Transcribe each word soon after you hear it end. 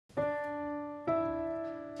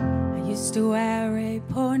used to wear a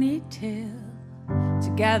ponytail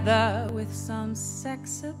together with some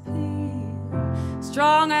sex appeal.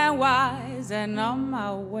 Strong and wise and on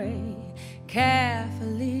my way.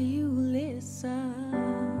 Carefully you listen.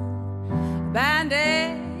 A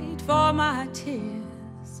Band-Aid for my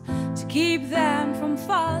tears to keep them from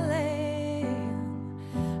falling.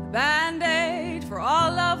 A Band-Aid for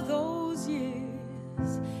all of those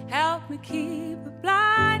years. Help me keep a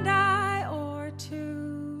blind eye or two.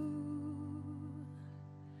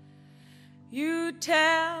 You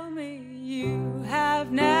tell me you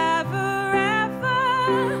have never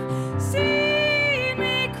ever seen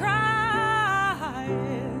me crying.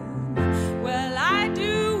 Well, I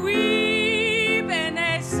do weep in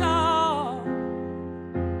a song,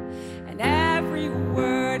 and every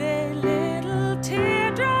word a little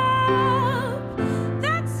teardrop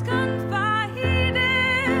that's confiding.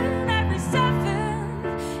 Every seven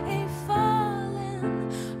a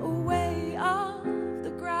falling away off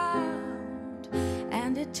the ground,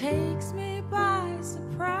 and it takes me by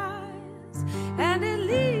surprise, and it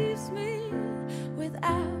leaves me with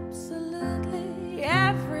absolutely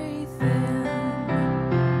everything.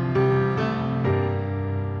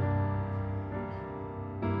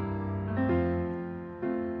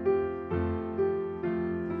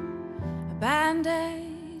 A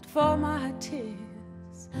Band-Aid for my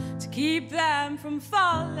tears to keep them from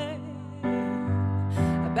falling.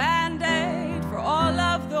 A Band-Aid for all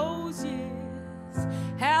of those years.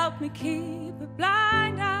 Help me keep a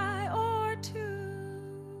blind eye or two.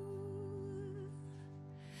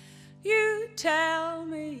 You tell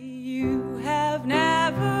me you have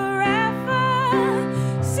never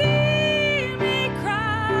ever seen me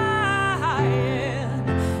crying.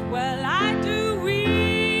 Well, I do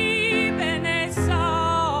weep in a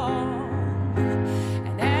song,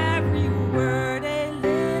 and every word a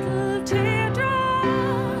little teardrop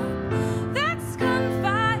that's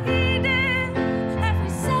confiding. Every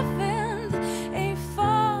seventh a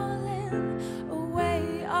falling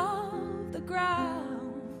away off the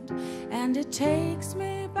ground, and it takes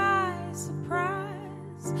me by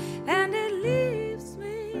surprise, and it leaves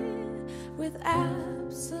me with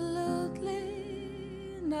absolute